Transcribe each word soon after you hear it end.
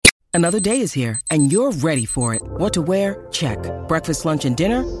Another day is here, and you're ready for it. What to wear? Check. Breakfast, lunch, and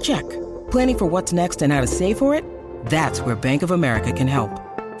dinner? Check. Planning for what's next and how to save for it? That's where Bank of America can help.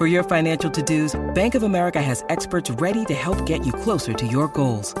 For your financial to-dos, Bank of America has experts ready to help get you closer to your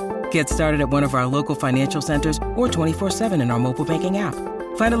goals. Get started at one of our local financial centers or 24/7 in our mobile banking app.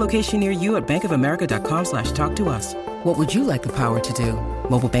 Find a location near you at bankofamerica.com/talktous. What would you like the power to do?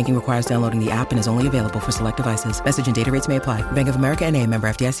 Mobile banking requires downloading the app and is only available for select devices. Message and data rates may apply. Bank of America N.A., member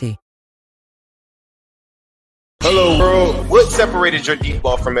FDIC. Hello, world. What separated your deep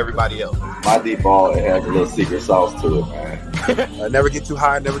ball from everybody else? My deep ball, it has a little secret sauce to it, man. Never get too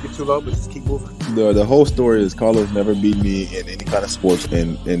high, never get too low, but just keep moving. The whole story is Carlos never beat me in any kind of sports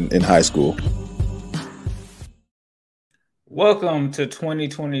in high school. Welcome to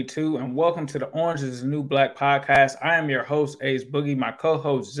 2022 and welcome to the Orange is the New Black podcast. I am your host, Ace Boogie. My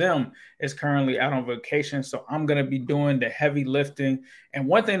co-host, Zim, is currently out on vacation, so I'm going to be doing the heavy lifting. And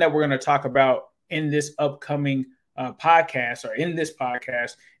one thing that we're going to talk about in this upcoming podcast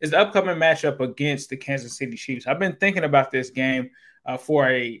is the upcoming matchup against the Kansas City Chiefs. I've been thinking about this game for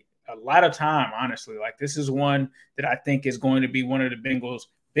a lot of time, honestly. Like, this is one that I think is going to be one of the Bengals'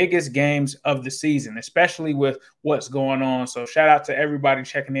 biggest games of the season, especially with what's going on. So shout out to everybody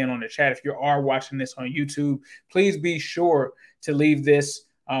checking in on the chat. If you are watching this on YouTube, please be sure to leave this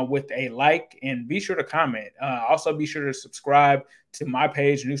with a like and be sure to comment. Also be sure to subscribe to my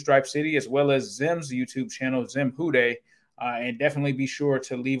page, New Stripe City, as well as Zim's YouTube channel, Zim Hude, and definitely be sure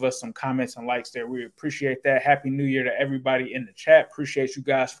to leave us some comments and likes there. We appreciate that. Happy New Year to everybody in the chat. Appreciate you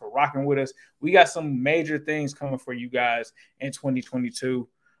guys for rocking with us. We got some major things coming for you guys in 2022.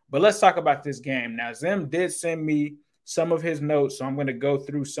 But let's talk about this game. Now, Zim did send me some of his notes, so I'm going to go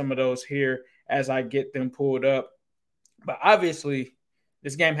through some of those here as I get them pulled up. But obviously,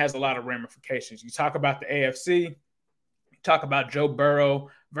 this game has a lot of ramifications. You talk about the AFC, you talk about Joe Burrow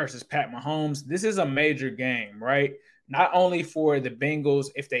versus Pat Mahomes. This is a major game, right? Not only for the Bengals,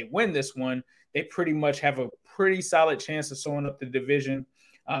 if they win this one, they pretty much have a pretty solid chance of sewing up the division.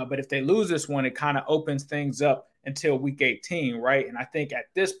 But if they lose this one, it kind of opens things up until week 18, right? And I think at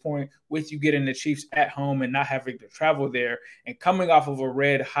this point, with you getting the Chiefs at home and not having to travel there and coming off of a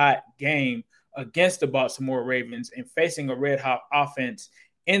red-hot game against the Baltimore Ravens and facing a red-hot offense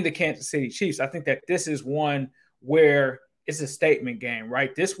in the Kansas City Chiefs, I think that this is one where it's a statement game,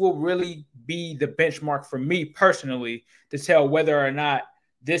 right? This will really be the benchmark for me personally to tell whether or not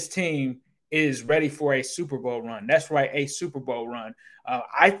this team is ready for a Super Bowl run. That's right, a Super Bowl run.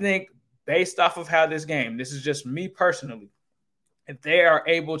 I think based off of how this game, this is just me personally, if they are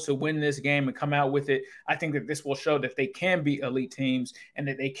able to win this game and come out with it, I think that this will show that they can be elite teams and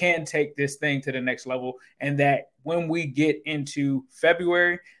that they can take this thing to the next level, and that when we get into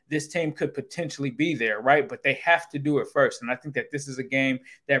February, this team could potentially be there, right? But they have to do it first. And I think that this is a game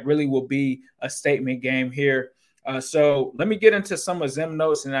that really will be a statement game here. So let me get into some of Zim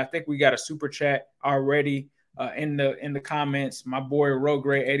notes, and I think we got a super chat already in the comments. My boy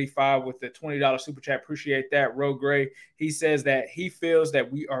Rogray85 with the $20 super chat. Appreciate that, Rogray. He says that he feels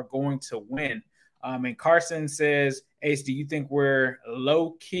that we are going to win. And Carson says, Ace, do you think we're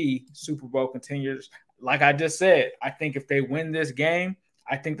low-key Super Bowl contenders? Like I just said, I think if they win this game,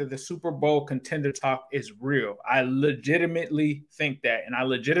 I think that the Super Bowl contender talk is real. I legitimately think that. And I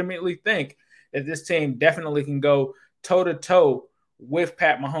legitimately think that this team definitely can go toe-to-toe with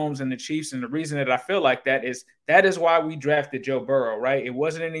Pat Mahomes and the Chiefs. And the reason that I feel like that is why we drafted Joe Burrow, right? It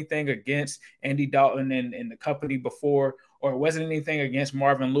wasn't anything against Andy Dalton and the company before, or it wasn't anything against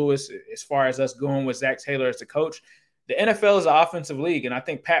Marvin Lewis as far as us going with Zach Taylor as the coach. The NFL is an offensive league, and I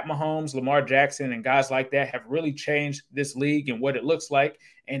think Pat Mahomes, Lamar Jackson, and guys like that have really changed this league and what it looks like.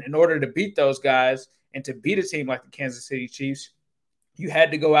 And in order to beat those guys and to beat a team like the Kansas City Chiefs, you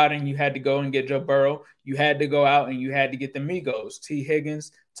had to go out and you had to go and get Joe Burrow. You had to go out and you had to get the Migos, T.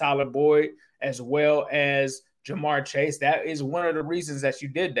 Higgins, Tyler Boyd, as well as Jamar Chase. That is one of the reasons that you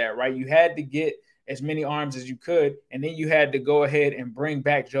did that, right? You had to get as many arms as you could, and then you had to go ahead and bring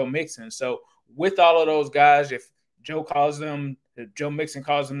back Joe Mixon. So with all of those guys, if Joe Mixon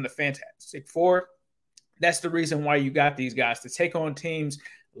calls them the Fantastic Four, that's the reason why you got these guys to take on teams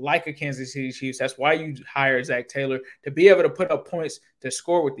like a Kansas City Chiefs. That's why you hired Zach Taylor, to be able to put up points to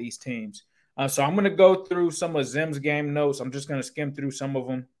score with these teams. So I'm going to go through some of Zim's game notes. I'm just going to skim through some of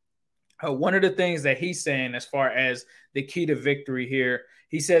them. One of the things that he's saying as far as the key to victory here,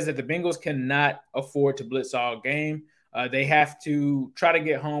 he says that the Bengals cannot afford to blitz all game. They have to try to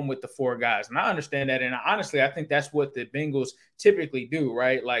get home with the four guys. And I understand that. And honestly, I think that's what the Bengals typically do,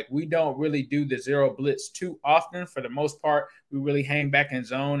 right? Like, we don't really do the zero blitz too often. For the most part, we really hang back in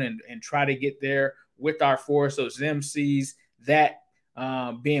zone and try to get there with our four. So Zim sees that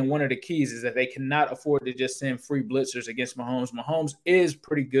being one of the keys is that they cannot afford to just send free blitzers against Mahomes. Mahomes is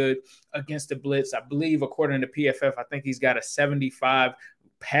pretty good against the blitz. I believe, according to PFF, I think he's got a 75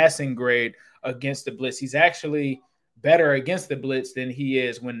 passing grade against the blitz. He's actually better against the blitz than he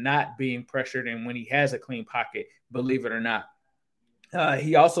is when not being pressured and when he has a clean pocket, believe it or not.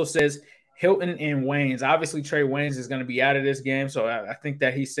 He also says Hilton and Waynes. Obviously, Trey Waynes is going to be out of this game, so I think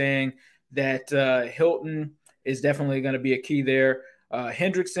that he's saying that Hilton is definitely going to be a key there.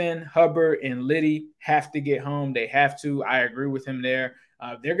 Hendrickson, Hubbard, and Liddy have to get home. They have to. I agree with him there.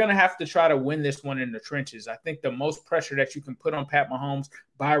 They're going to have to try to win this one in the trenches. I think the most pressure that you can put on Pat Mahomes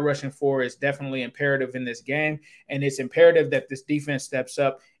by rushing for is definitely imperative in this game, and it's imperative that this defense steps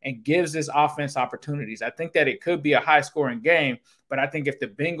up and gives this offense opportunities. I think that it could be a high-scoring game, but I think if the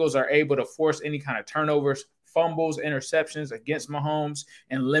Bengals are able to force any kind of turnovers, fumbles, interceptions against Mahomes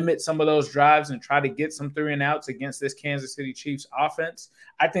and limit some of those drives and try to get some 3-and-outs against this Kansas City Chiefs offense,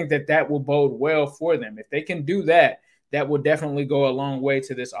 I think that that will bode well for them. If they can do that, that will definitely go a long way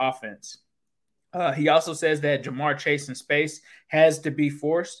to this offense. He also says that Ja'Marr Chase in space has to be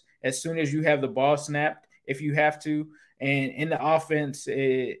forced as soon as you have the ball snapped, if you have to, and in the offense,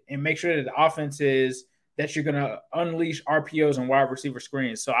 and make sure that the offense is that you're going to unleash RPOs and wide receiver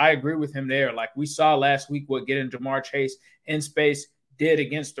screens. So I agree with him there. Like we saw last week what getting Ja'Marr Chase in space did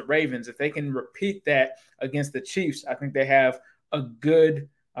against the Ravens. If they can repeat that against the Chiefs, I think they have a good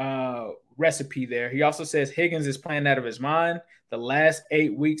recipe there. He also says Higgins is playing out of his mind. The last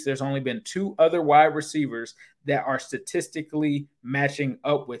 8 weeks, there's only been 2 other wide receivers that are statistically matching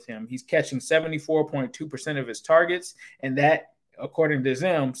up with him. He's catching 74.2% of his targets, and that, according to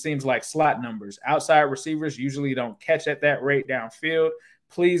Zim, seems like slot numbers. Outside receivers usually don't catch at that rate downfield.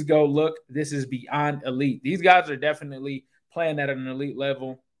 Please go look. This is beyond elite. These guys are definitely playing at an elite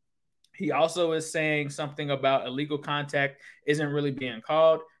level. He also is saying something about illegal contact isn't really being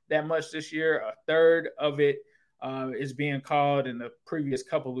called that much this year. A third of it is being called in the previous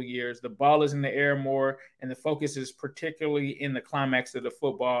couple of years. The ball is in the air more, and the focus is particularly in the climax of the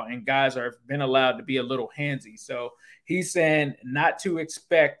football, and guys are been allowed to be a little handsy. So he's saying not to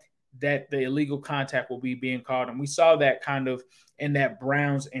expect that the illegal contact will be being called, and we saw that kind of in that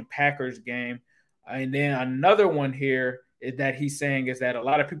Browns and Packers game. And then another one here that he's saying is that a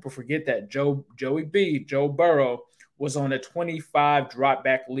lot of people forget that Joe Burrow was on a 25 drop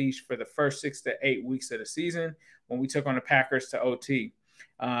back leash for the first 6 to 8 weeks of the season when we took on the Packers to OT.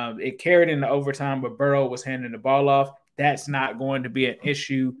 It carried into overtime, but Burrow was handing the ball off. That's not going to be an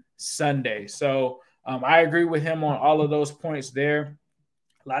issue Sunday. So I agree with him on all of those points there.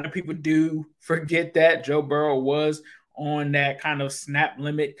 A lot of people do forget that Joe Burrow was on that kind of snap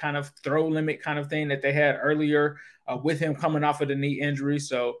limit, kind of throw limit kind of thing that they had earlier with him coming off of the knee injury.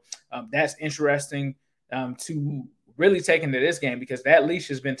 So that's interesting to really take into this game because that leash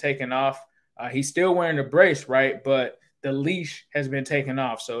has been taken off. He's still wearing the brace, right? But the leash has been taken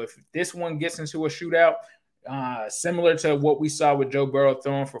off. So if this one gets into a shootout, similar to what we saw with Joe Burrow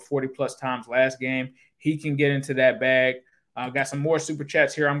throwing for 40-plus times last game, he can get into that bag. Got some more super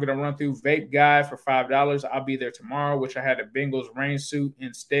chats here. I'm going to run through Vape Guy for $5. I'll be there tomorrow, which I had a Bengals rain suit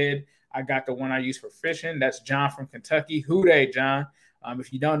instead. I got the one I use for fishing. That's John from Kentucky. Who dey, John?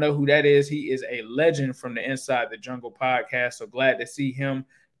 If you don't know who that is, he is a legend from the Inside the Jungle podcast. So glad to see him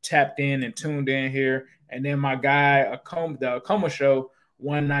tapped in and tuned in here. And then my guy, the Akoma Show,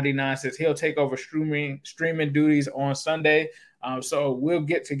 199 says he'll take over streaming duties on Sunday. So we'll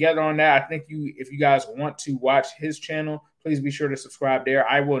get together on that. I think if you guys want to watch his channel, please be sure to subscribe there.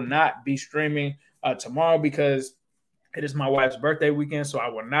 I will not be streaming tomorrow because it is my wife's birthday weekend, so I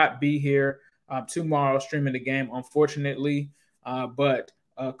will not be here tomorrow streaming the game, unfortunately. But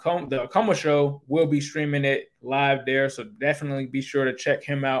the Akoma Show will be streaming it live there, so definitely be sure to check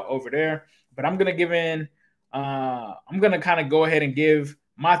him out over there. But I'm going to kind of go ahead and give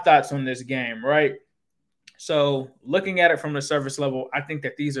my thoughts on this game, right? So looking at it from the surface level, I think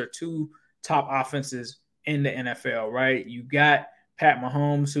that these are two top offenses in the NFL, right? You got Pat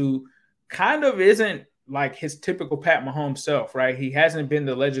Mahomes, who kind of isn't like his typical Pat Mahomes self, right? He hasn't been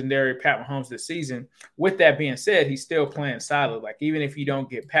the legendary Pat Mahomes this season. With that being said, he's still playing solid. Like even if you don't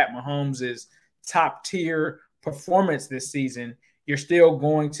get Pat Mahomes' top tier performance this season, you're still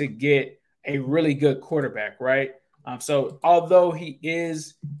going to get a really good quarterback, right? So although he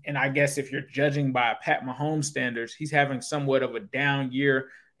is, and I guess if you're judging by Pat Mahomes standards, he's having somewhat of a down year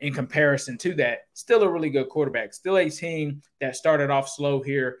in comparison to that, still a really good quarterback, still a team that started off slow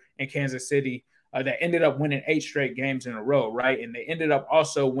here in Kansas City that ended up winning 8 straight games in a row, right? And they ended up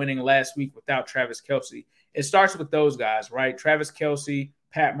also winning last week without Travis Kelce. It starts with those guys, right? Travis Kelce,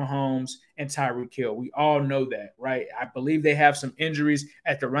 Pat Mahomes, and Tyreek Hill. We all know that, right? I believe they have some injuries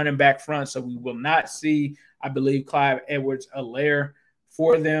at the running back front, so we will not see, I believe, Clyde Edwards-Helaire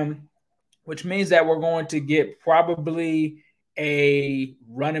for them, which means that we're going to get probably a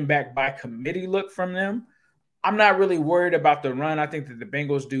running back by committee look from them. I'm not really worried about the run. I think that the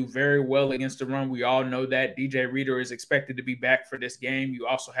Bengals do very well against the run. We all know that. DJ Reader is expected to be back for this game. You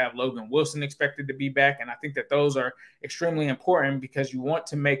also have Logan Wilson expected to be back. And I think that those are extremely important because you want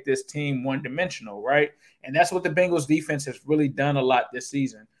to make this team one-dimensional, right? And that's what the Bengals defense has really done a lot this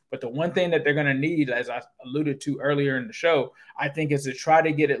season. But the one thing that they're going to need, as I alluded to earlier in the show, I think is to try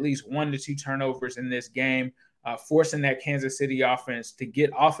to get at least 1 to 2 turnovers in this game, forcing that Kansas City offense to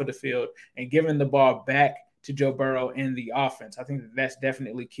get off of the field and giving the ball back to Joe Burrow in the offense. I think that's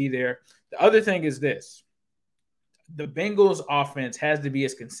definitely key there. The other thing is this. The Bengals offense has to be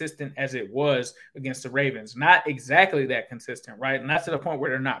as consistent as it was against the Ravens. Not exactly that consistent, right? Not to the point where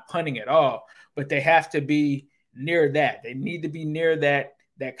they're not punting at all, but they have to be near that. They need to be near that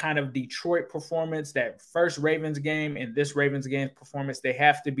kind of Detroit performance, that first Ravens game and this Ravens game performance. They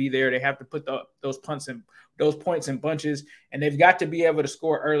have to be there. They have to put those points in bunches, and they've got to be able to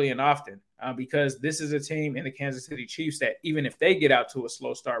score early and often because this is a team in the Kansas City Chiefs that even if they get out to a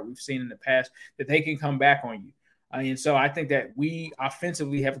slow start, we've seen in the past that they can come back on you. And so I think that we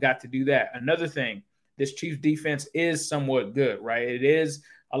offensively have got to do that. Another thing, this Chiefs defense is somewhat good, right? It is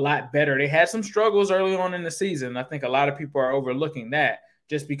a lot better. They had some struggles early on in the season. I think a lot of people are overlooking that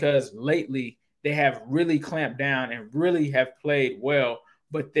just because lately they have really clamped down and really have played well,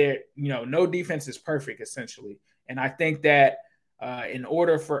 but no defense is perfect essentially. And I think that in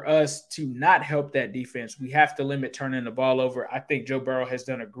order for us to not help that defense, we have to limit turning the ball over. I think Joe Burrow has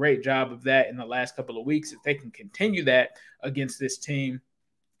done a great job of that in the last couple of weeks. If they can continue that against this team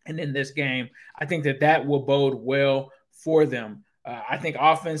and in this game, I think that will bode well for them. I think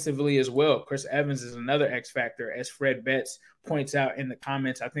offensively as well, Chris Evans is another X factor, as Fred Betts points out in the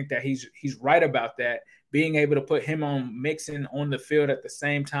comments. I think that he's right about that. Being able to put him on Mixon on the field at the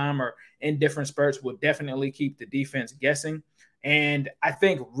same time or in different spurts will definitely keep the defense guessing. And I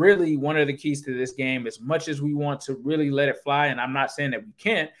think really one of the keys to this game, as much as we want to really let it fly, and I'm not saying that we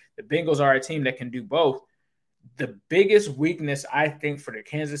can't, the Bengals are a team that can do both. The biggest weakness, I think, for the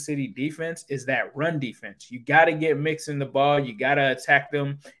Kansas City defense is that run defense. You got to get Mixon the ball. You got to attack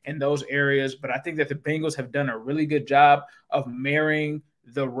them in those areas. But I think that the Bengals have done a really good job of marrying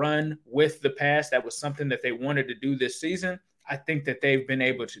the run with the pass. That was something that they wanted to do this season. I think that they've been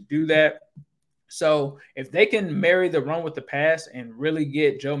able to do that. So if they can marry the run with the pass and really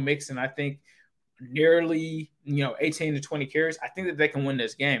get Joe Mixon, I think nearly 18 to 20 carries, I think that they can win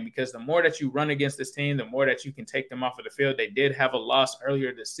this game because the more that you run against this team, the more that you can take them off of the field. They did have a loss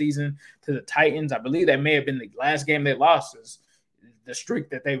earlier this season to the Titans. I believe that may have been the last game they lost, is the streak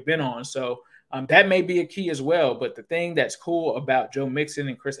that they've been on. So that may be a key as well. But the thing that's cool about Joe Mixon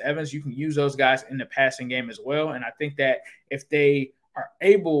and Chris Evans, you can use those guys in the passing game as well. And I think that if they are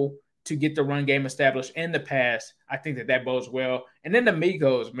able to get the run game established in the pass, I think that bodes well. And then the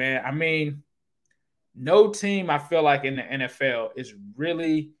Migos, man, I mean, no team I feel like in the NFL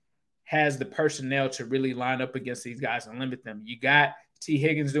has the personnel to really line up against these guys and limit them. You got T.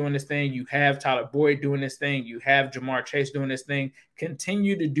 Higgins doing this thing. You have Tyler Boyd doing this thing. You have Jamar Chase doing this thing.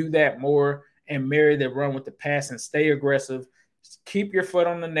 Continue to do that more and marry the run with the pass and stay aggressive. Keep your foot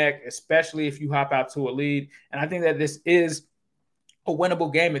on the neck, especially if you hop out to a lead. And I think that this is a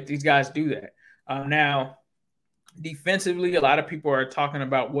winnable game if these guys do that. Now, defensively, a lot of people are talking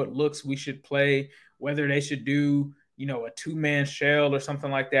about what looks we should play, whether they should do, a two-man shell or something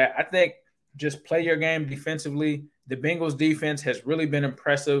like that. I think just play your game defensively. The Bengals defense has really been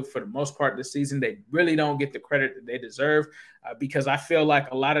impressive for the most part this season. They really don't get the credit that they deserve because I feel like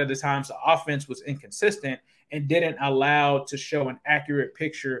a lot of the times the offense was inconsistent and didn't allow to show an accurate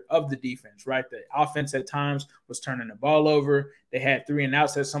picture of the defense, right? The offense at times was turning the ball over. They had 3 and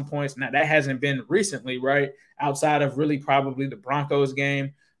outs at some points. Now, that hasn't been recently, right, outside of really probably the Broncos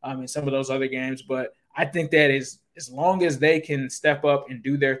game and some of those other games. But I think that is, as long as they can step up and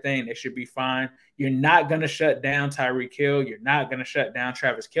do their thing, they should be fine. You're not going to shut down Tyreek Hill. You're not going to shut down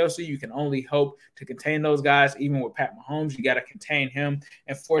Travis Kelce. You can only hope to contain those guys. Even with Pat Mahomes, you got to contain him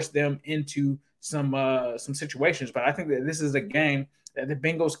and force them into some situations. But I think that this is a game that the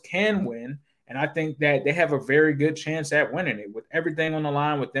Bengals can win, and I think that they have a very good chance at winning it with everything on the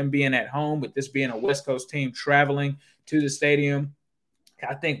line, with them being at home, with this being a West Coast team traveling to the stadium.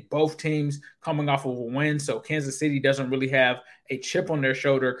 I think both teams coming off of a win, so Kansas City doesn't really have a chip on their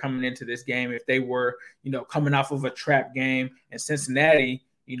shoulder coming into this game. If they were, coming off of a trap game, and Cincinnati,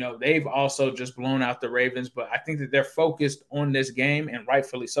 they've also just blown out the Ravens, but I think that they're focused on this game, and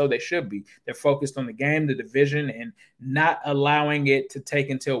rightfully so. They should be. They're focused on the game, the division, and not allowing it to take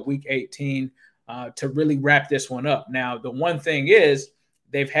until week 18 to really wrap this one up. Now, the one thing is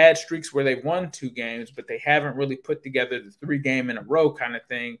they've had streaks where they've won 2 games, but they haven't really put together the 3-game in a row kind of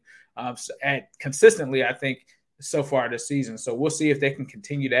thing consistently, I think, so far this season. So we'll see if they can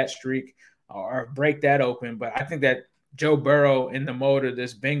continue that streak or break that open. But I think that Joe Burrow in the mold of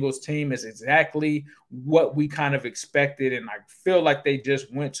this Bengals team is exactly what we kind of expected. And I feel like they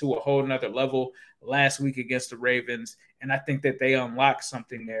just went to a whole nother level last week against the Ravens. And I think that they unlocked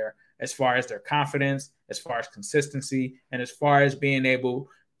something there as far as their confidence, as far as consistency, and as far as being able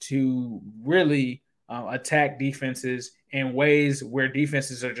to really attack defenses in ways where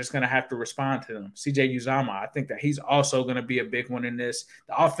defenses are just going to have to respond to them. CJ Uzomah, I think that he's also going to be a big one in this.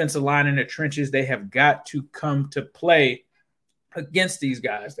 The offensive line in the trenches, they have got to come to play against these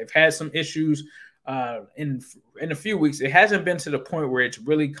guys. They've had some issues in a few weeks. It hasn't been to the point where it's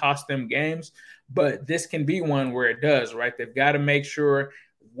really cost them games, but this can be one where it does, right? They've got to make sure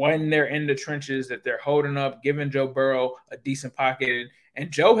when they're in the trenches that they're holding up, giving Joe Burrow a decent pocket. And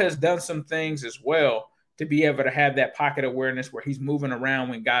Joe has done some things as well to be able to have that pocket awareness where he's moving around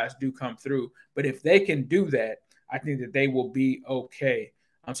when guys do come through. But if they can do that, I think that they will be okay.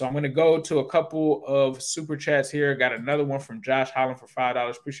 So I'm going to go to a couple of super chats here. Got another one from Josh Holland for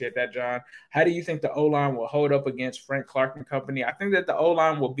 $5. Appreciate that, John. How do you think the O-line will hold up against Frank Clark and company? I think that the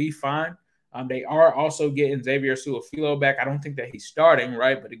O-line will be fine. They are also getting Xavier Su'a-Filo back. I don't think that he's starting,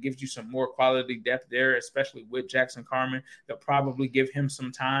 right? But it gives you some more quality depth there, especially with Jackson Carman. They'll probably give him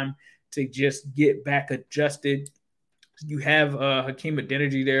some time to just get back adjusted. You have Hakeem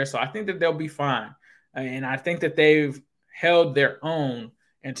Adeniji there, so I think that they'll be fine. And I think that they've held their own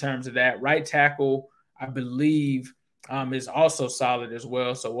in terms of that. Right tackle, I believe, is also solid as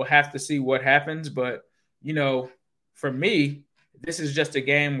well. So we'll have to see what happens. But, for me, this is just a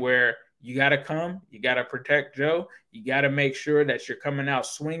game where you got to you got to protect Joe. You got to make sure that you're coming out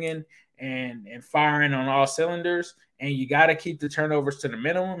swinging and firing on all cylinders. And you got to keep the turnovers to the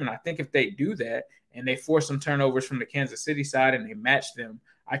minimum. And I think if they do that and they force some turnovers from the Kansas City side and they match them,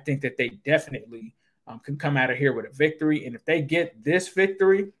 I think that they definitely can come out of here with a victory. And if they get this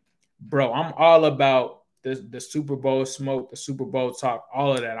victory, bro, I'm all about the Super Bowl smoke, the Super Bowl talk,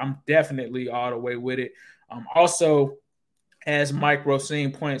 all of that. I'm definitely all the way with it. Also, as Mike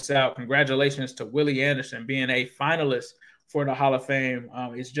Rosine points out, congratulations to Willie Anderson being a finalist for the Hall of Fame.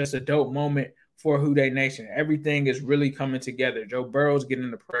 It's just a dope moment for Who Dey Nation. Everything is really coming together. Joe Burrow's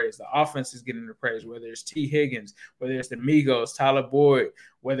getting the praise. The offense is getting the praise, whether it's T. Higgins, whether it's the Migos, Tyler Boyd,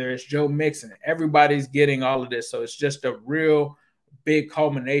 whether it's Joe Mixon. Everybody's getting all of this. So it's just a real big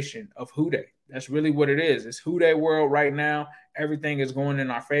culmination of Who Dey. That's really what it is. It's Who Dey world right now. Everything is going in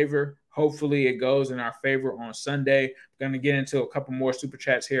our favor. Hopefully it goes in our favor on Sunday. I'm going to get into a couple more super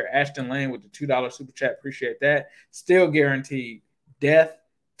chats here. Ashton Lane with the $2 super chat. Appreciate that. Still guaranteed. Death,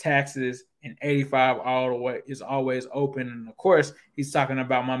 taxes, and 85 all the way is always open. And of course, he's talking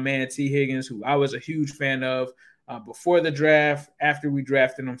about my man T. Higgins, who I was a huge fan of before the draft. After we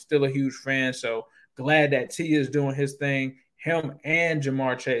drafted him, still a huge fan. So glad that T is doing his thing. Him and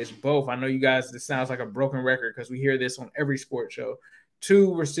Jamar Chase both. I know you guys, this sounds like a broken record because we hear this on every sports show.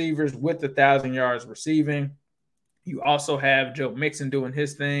 2 receivers with 1,000 yards receiving. You also have Joe Mixon doing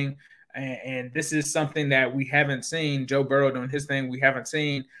his thing. And this is something that we haven't seen. Joe Burrow doing his thing. We haven't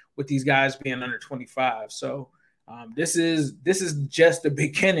seen with these guys being under 25. So this is just the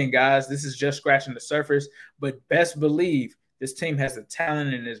beginning, guys. This is just scratching the surface. But best believe this team has the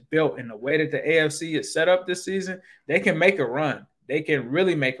talent and is built in the way that the AFC is set up this season. They can make a run. They can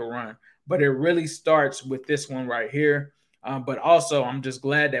really make a run. But it really starts with this one right here. But also, I'm just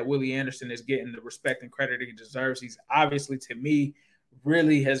glad that Willie Anderson is getting the respect and credit he deserves. He's obviously, to me,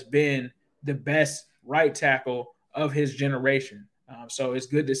 really has been the best right tackle of his generation. So it's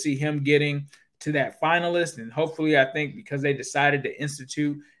good to see him getting to that finalist. And hopefully, I think because they decided to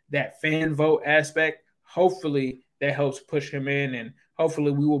institute that fan vote aspect, hopefully that helps push him in. And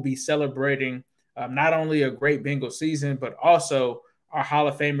hopefully we will be celebrating not only a great Bengals season, but also our Hall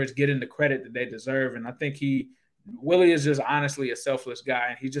of Famers getting the credit that they deserve. And I think Willie is just honestly a selfless guy,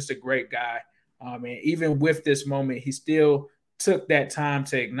 and he's just a great guy. And even with this moment, he still took that time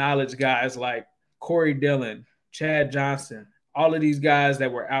to acknowledge guys like Corey Dillon, Chad Johnson, all of these guys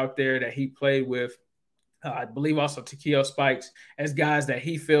that were out there that he played with. I believe also Takeo Spikes as guys that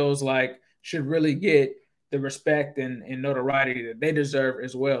he feels like should really get the respect and notoriety that they deserve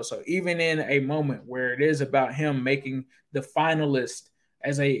as well. So even in a moment where it is about him making the finalist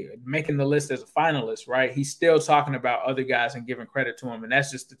making the list as a finalist, right? He's still talking about other guys and giving credit to him. And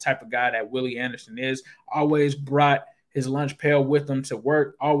that's just the type of guy that Willie Anderson is. Always brought his lunch pail with him to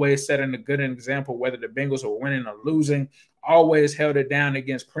work, always setting a good example, whether the Bengals were winning or losing, always held it down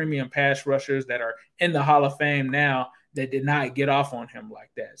against premium pass rushers that are in the Hall of Fame now that did not get off on him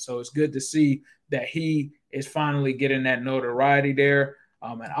like that. So it's good to see that he is finally getting that notoriety there.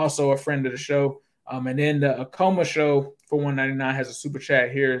 And also a friend of the show. And then the Acoma Show for 199 has a super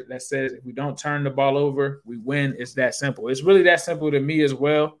chat here that says, if we don't turn the ball over, we win. It's that simple. It's really that simple to me as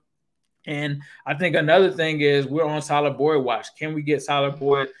well. And I think another thing is we're on Tyler Boyd watch. Can we get Tyler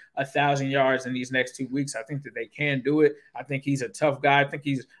Boyd 1,000 yards in these next 2 weeks? I think that they can do it. I think he's a tough guy. I think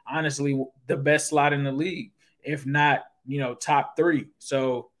he's honestly the best slot in the league, if not, top 3.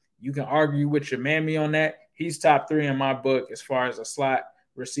 So you can argue with your mammy on that. He's top 3 in my book as far as a slot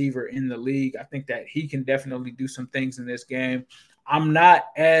receiver in the league. I think that he can definitely do some things in this game. I'm not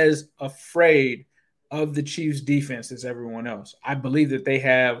as afraid of the Chiefs defense as everyone else. I believe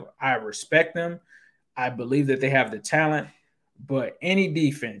that I respect them. I believe that they have the talent, but any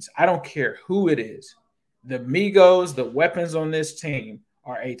defense, I don't care who it is, the Migos, the weapons on this team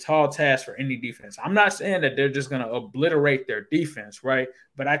are a tall task for any defense. I'm not saying that they're just going to obliterate their defense, right?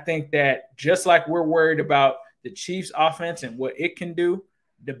 But I think that just like we're worried about the Chiefs offense and what it can do,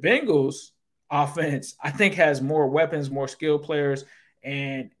 the Bengals offense, I think, has more weapons, more skilled players,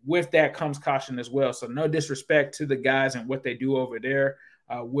 and with that comes caution as well. So no disrespect to the guys and what they do over there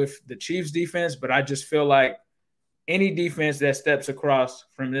with the Chiefs defense, but I just feel like any defense that steps across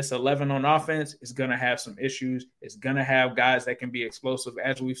from this 11 on offense is going to have some issues. It's going to have guys that can be explosive,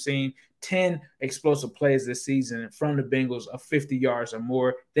 as we've seen 10 explosive plays this season from the Bengals of 50 yards or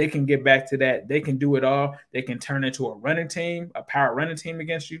more. They can get back to that. They can do it all. They can turn into a running team, a power running team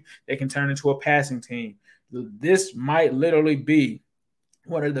against you. They can turn into a passing team. This might literally be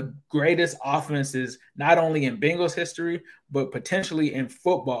one of the greatest offenses, not only in Bengals history, but potentially in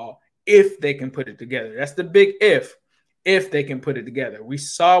football, if they can put it together. That's the big if they can put it together. We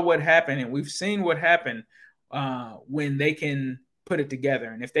saw what happened, and we've seen what happened when they can put it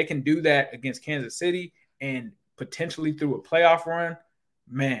together. And if they can do that against Kansas City and potentially through a playoff run,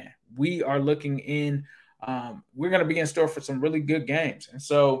 man, we are looking in. We're going to be in store for some really good games. And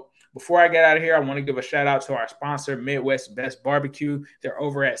so before I get out of here, I want to give a shout out to our sponsor, Midwest Best Barbecue. They're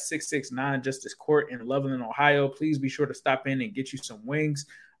over at 669 Justice Court in Loveland, Ohio. Please be sure to stop in and get you some wings.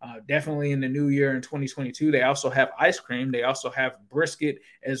 Definitely in the new year in 2022. They also have ice cream. They also have brisket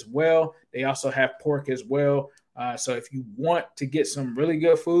as well. They also have pork as well. So if you want to get some really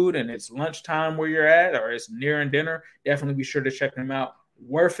good food and it's lunchtime where you're at or it's near dinner, definitely be sure to check them out.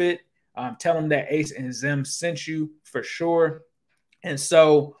 Worth it. Tell them that Ace and Zim sent you for sure. And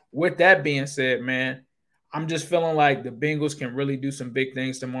so with that being said, man, I'm just feeling like the Bengals can really do some big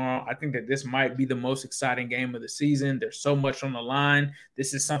things tomorrow. I think that this might be the most exciting game of the season. There's so much on the line.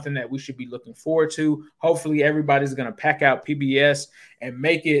 This is something that we should be looking forward to. Hopefully everybody's going to pack out PBS and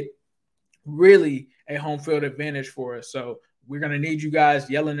make it really a home field advantage for us. So we're going to need you guys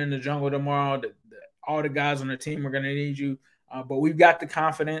yelling in the jungle tomorrow. All the guys on the team are going to need you. But we've got the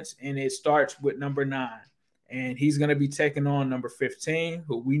confidence, and it starts with number 9. And he's going to be taking on number 15,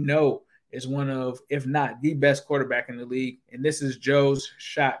 who we know is one of, if not the best quarterback in the league. And this is Joe's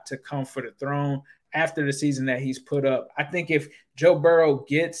shot to come for the throne after the season that he's put up. I think if Joe Burrow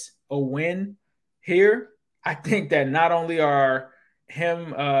gets a win here, I think that not only are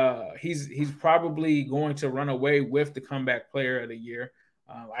him, he's probably going to run away with the comeback player of the year.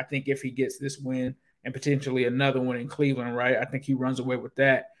 I think if he gets this win and potentially another one in Cleveland, right, I think he runs away with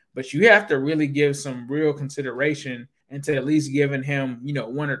that. But you have to really give some real consideration into at least giving him,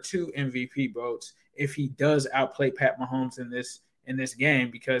 1 or 2 MVP votes if he does outplay Pat Mahomes in this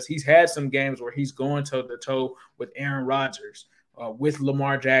game, because he's had some games where he's going toe-to-toe with Aaron Rodgers, with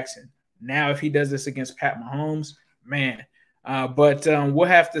Lamar Jackson. Now, if he does this against Pat Mahomes, man. But we'll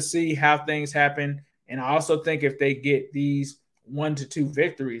have to see how things happen. And I also think if they get these 1 to 2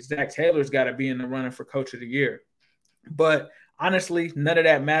 victories, Zach Taylor's got to be in the running for Coach of the Year. But honestly, none of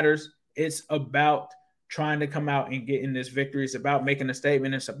that matters. It's about trying to come out and getting this victory. It's about making a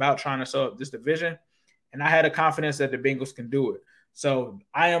statement. It's about trying to sew up this division. And I had a confidence that the Bengals can do it. So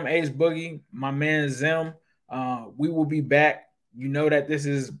I am Ace Boogie, my man Zim. We will be back. You know that this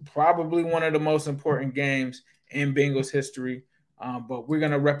is probably one of the most important games in Bengals history. But we're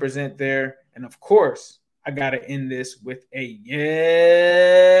going to represent there. And of course, I gotta end this with a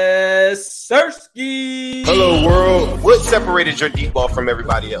yes, Sirski. Hello, world. What separated your deep ball from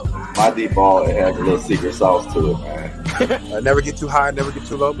everybody else? My deep ball, it has a little secret sauce to it, man. Never get too high, never get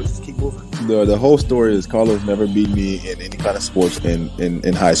too low, but just keep moving. The whole story is Carlos never beat me in any kind of sports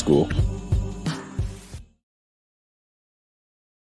in high school.